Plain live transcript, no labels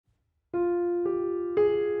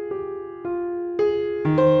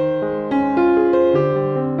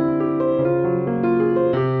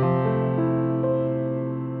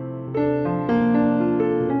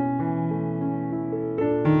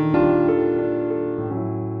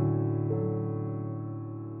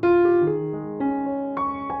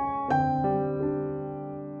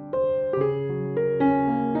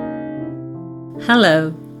Hello,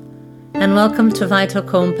 and welcome to Vital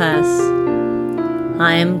Compass.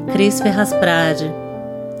 I am Cris Ferraz Prade,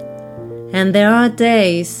 and there are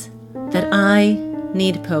days that I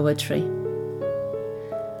need poetry.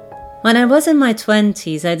 When I was in my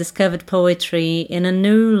 20s, I discovered poetry in a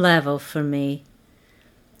new level for me.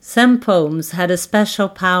 Some poems had a special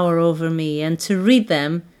power over me, and to read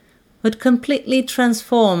them would completely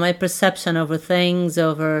transform my perception over things,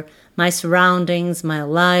 over my surroundings, my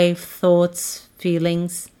life, thoughts,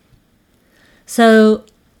 feelings. So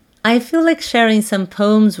I feel like sharing some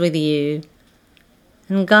poems with you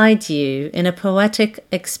and guide you in a poetic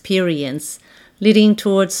experience leading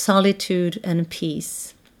towards solitude and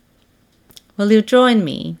peace. Will you join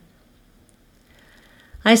me?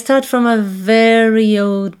 I start from a very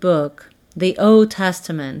old book, the Old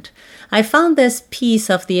Testament. I found this piece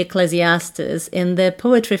of the Ecclesiastes in the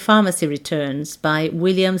Poetry Pharmacy Returns by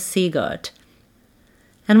William Sigurd.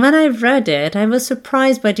 And when I read it, I was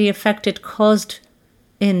surprised by the effect it caused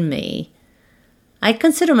in me. I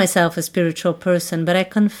consider myself a spiritual person, but I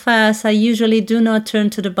confess I usually do not turn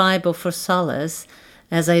to the Bible for solace,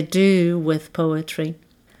 as I do with poetry.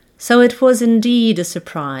 So it was indeed a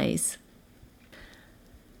surprise.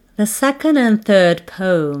 The second and third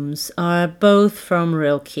poems are both from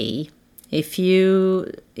Rilke. If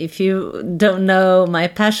you don't know my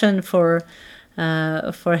passion for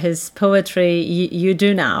his poetry, you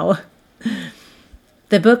do now.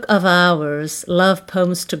 The Book of Hours, Love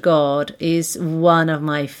Poems to God, is one of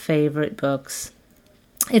my favorite books.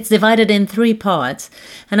 It's divided in 3 parts,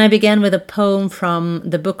 and I began with a poem from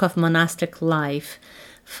the Book of Monastic Life,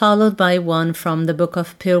 followed by one from the Book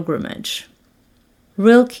of Pilgrimage.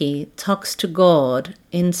 Rilke talks to God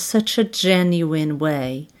in such a genuine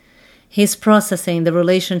way. He's processing the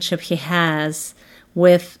relationship he has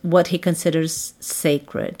with what he considers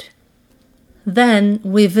sacred. Then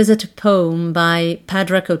we visit a poem by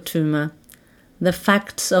Pádraig Ó Tuama, The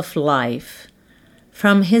Facts of Life,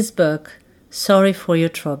 from his book, Sorry for Your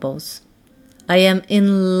Troubles. I am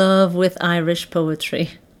in love with Irish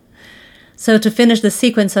poetry. So to finish the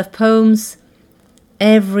sequence of poems,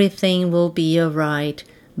 Everything Will Be Alright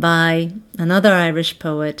by another Irish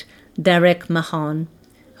poet, Derek Mahon,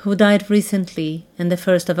 who died recently in the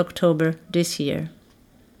 1st of October this year.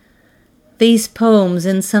 These poems,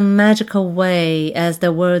 in some magical way, as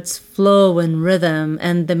the words flow in rhythm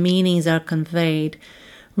and the meanings are conveyed,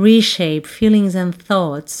 reshape feelings and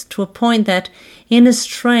thoughts to a point that inner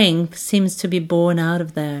strength seems to be born out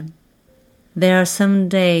of them. There are some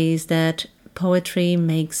days that poetry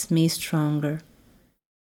makes me stronger.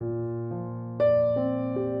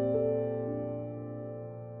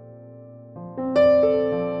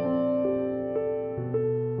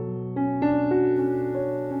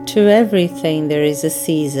 To everything there is a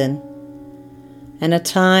season, and a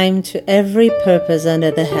time to every purpose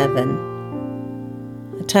under the heaven.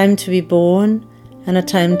 A time to be born, and a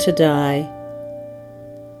time to die.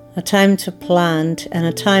 A time to plant, and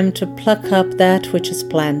a time to pluck up that which is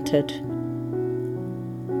planted.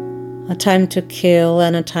 A time to kill,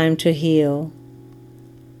 and a time to heal.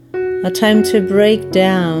 A time to break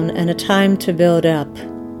down, and a time to build up.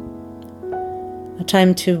 A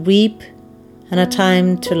time to weep, and a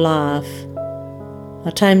time to laugh,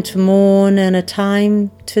 a time to mourn and a time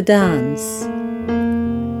to dance,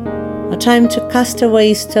 a time to cast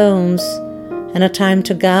away stones and a time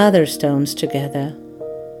to gather stones together,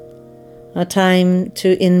 a time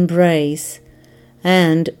to embrace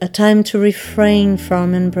and a time to refrain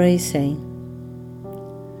from embracing,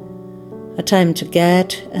 a time to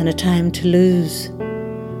get and a time to lose,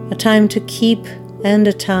 a time to keep and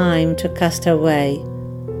a time to cast away,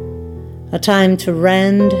 a time to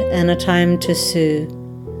rend and a time to sue,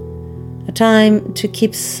 a time to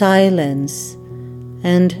keep silence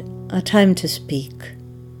and a time to speak,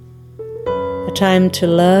 a time to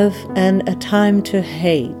love and a time to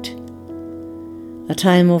hate, a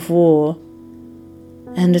time of war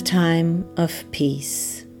and a time of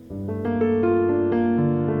peace.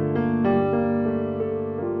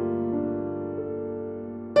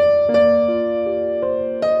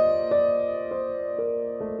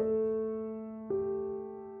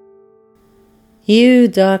 You,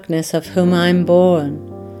 darkness of whom I am born,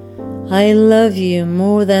 I love you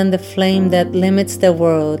more than the flame that limits the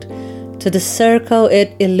world to the circle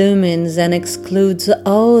it illumines and excludes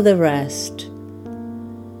all the rest.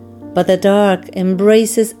 But the dark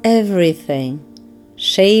embraces everything,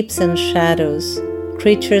 shapes and shadows,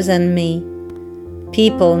 creatures and me,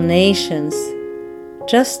 people, nations,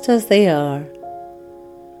 just as they are.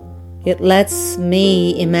 It lets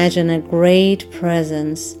me imagine a great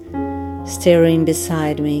presence staring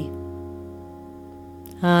beside me.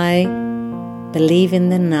 I believe in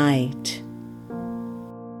the night.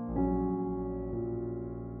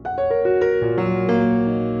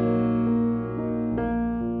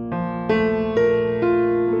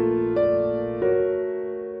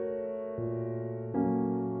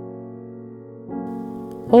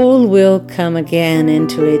 All will come again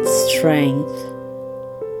into its strength.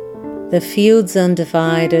 The fields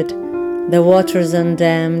undivided, the waters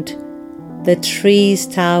undammed, the trees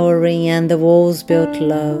towering and the walls built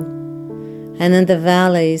low, and in the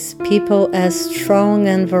valleys people as strong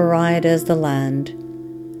and varied as the land.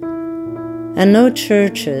 And no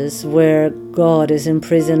churches where God is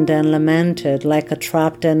imprisoned and lamented like a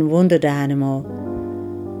trapped and wounded animal.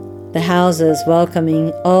 The houses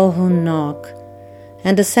welcoming all who knock,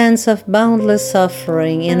 and a sense of boundless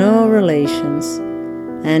suffering in all relations,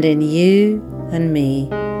 and in you and me.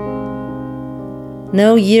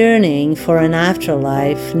 No yearning for an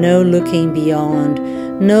afterlife, no looking beyond,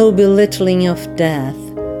 no belittling of death,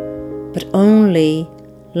 but only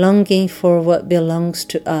longing for what belongs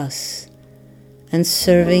to us, and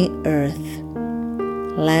serving earth,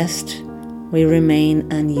 lest we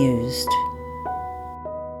remain unused.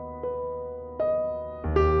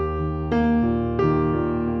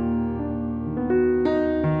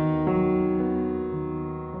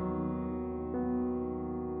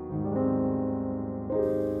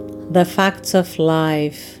 The facts of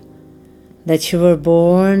life, that you were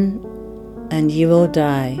born and you will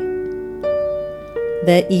die,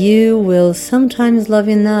 that you will sometimes love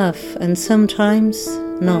enough and sometimes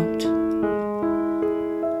not,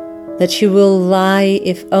 that you will lie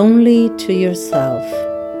if only to yourself,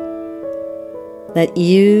 that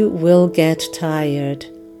you will get tired,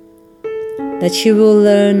 that you will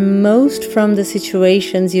learn most from the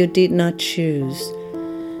situations you did not choose,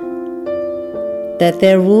 that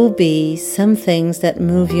there will be some things that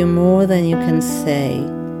move you more than you can say,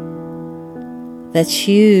 that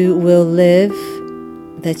you will live,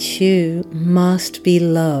 that you must be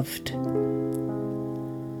loved,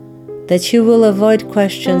 that you will avoid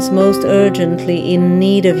questions most urgently in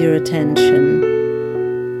need of your attention,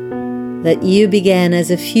 that you began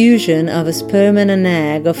as a fusion of a sperm and an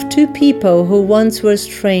egg of two people who once were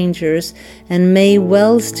strangers and may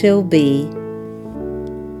well still be,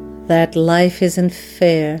 that life isn't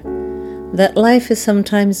fair, that life is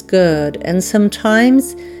sometimes good and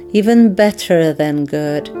sometimes even better than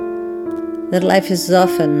good, that life is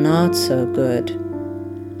often not so good,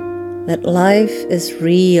 that life is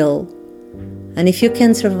real, and if you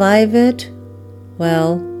can survive it,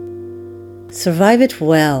 well, survive it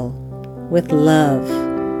well, with love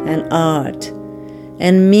and art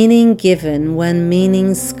and meaning given when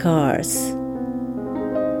meaning's scarce,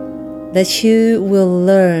 that you will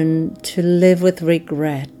learn to live with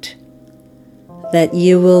regret, that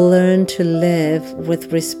you will learn to live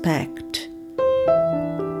with respect,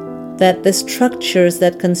 that the structures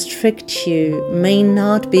that constrict you may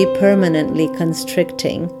not be permanently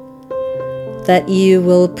constricting, that you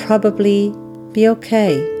will probably be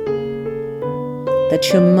okay,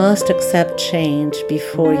 that you must accept change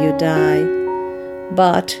before you die,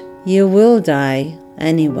 but you will die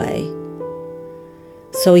anyway.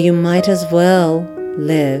 So you might as well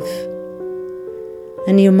live,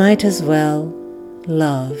 and you might as well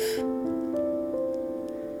love.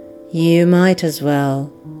 You might as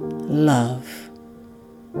well love.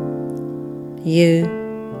 You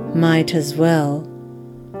might as well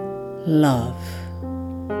love.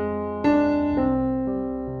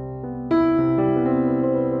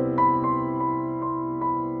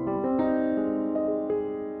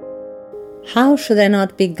 How should I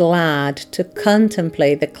not be glad to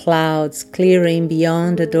contemplate the clouds clearing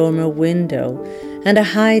beyond a dormer window and a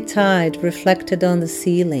high tide reflected on the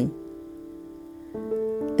ceiling?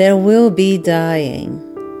 There will be dying,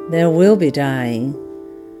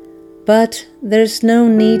 but there's no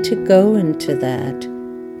need to go into that.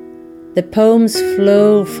 The poems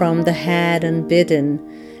flow from the head unbidden,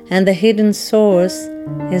 and the hidden source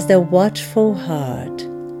is the watchful heart.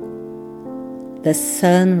 The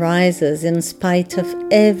sun rises in spite of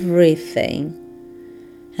everything,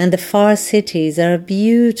 and the far cities are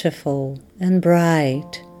beautiful and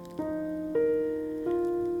bright.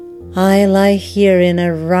 I lie here in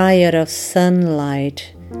a riot of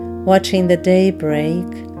sunlight, watching the day break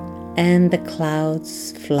and the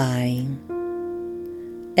clouds flying.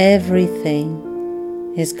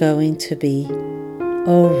 Everything is going to be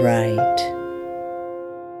all right.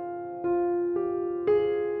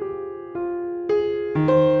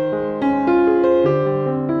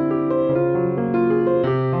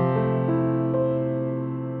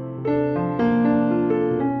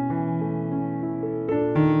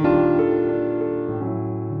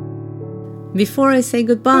 Before I say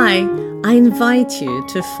goodbye, I invite you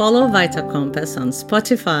to follow Vital Compass on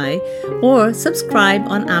Spotify or subscribe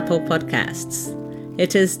on Apple Podcasts.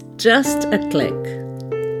 It is just a click.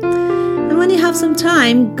 And when you have some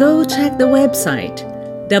time, go check the website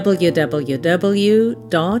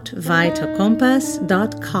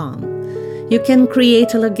www.vitalcompass.com. You can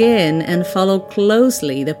create a login and follow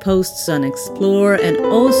closely the posts on Explore and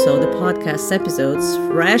also the podcast episodes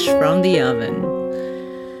fresh from the oven.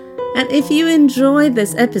 And if you enjoyed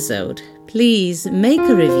this episode, please make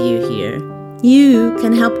a review here. You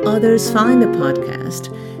can help others find the podcast,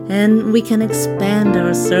 and we can expand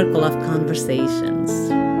our circle of conversations.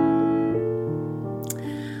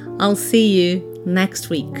 I'll see you next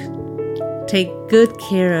week. Take good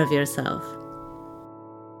care of yourself.